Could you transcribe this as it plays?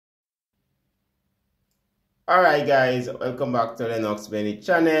Alright guys, welcome back to Lennox Benny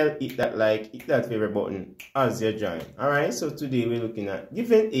channel. Hit that like, hit that favorite button as you join. Alright, so today we're looking at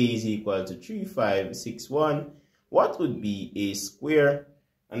given a is equal to 3, 5, 6, 1. What would be a square?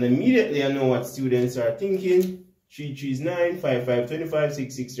 And immediately I know what students are thinking. 3, 3 is 9, 5, 5, 25,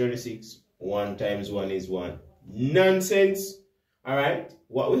 6, 6, 36. 1 times 1 is 1. Nonsense. Alright,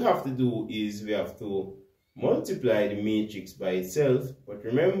 what we have to do is we have to multiply the matrix by itself. But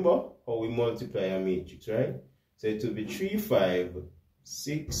remember how we multiply a matrix, right? So it will be 3, 5,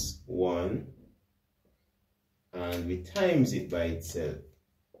 6, 1, and we times it by itself.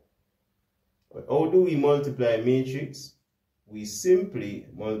 But how do we multiply a matrix? We simply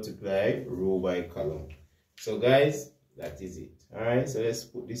multiply row by column. So guys, that is it. Alright, so let's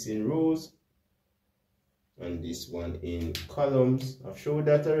put this in rows and this one in columns. I've showed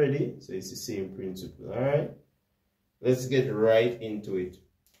that already, so it's the same principle. Alright, let's get right into it.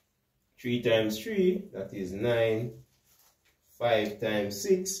 3 times 3, that is 9. 5 times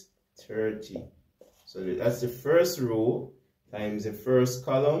 6, 30. So that's the first row times the first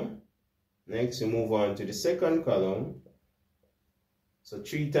column. Next we move on to the second column. So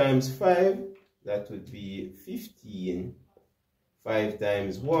 3 times 5, that would be 15. 5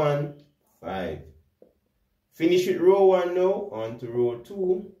 times 1, 5. Finish with row 1 now, on to row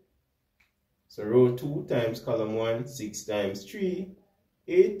 2. So row 2 times column 1, 6 times 3,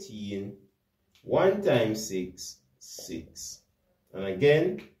 18. 1 times 6, 6. And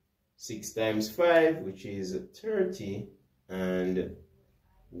again, 6 times 5, which is 30. And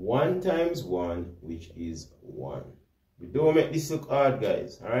 1 times 1, which is 1. We don't make this look hard,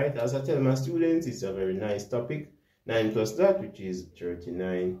 guys. Alright, as I tell my students, it's a very nice topic. 9 plus that, which is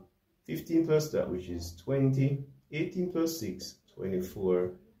 39. 15 plus that, which is 20. 18 plus 6,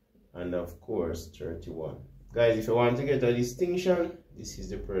 24. And of course, 31. Guys, if you want to get a distinction, this is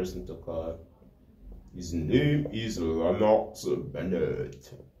the person to call. His name is Lennox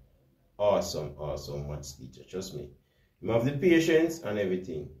Bennett. Awesome, awesome maths teacher, trust me. You have the patience and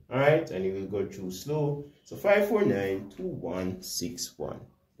everything. Alright, and you will go through slow. So 5492161.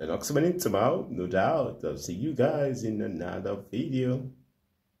 Lennox Bennett tomorrow, no doubt. I'll see you guys in another video.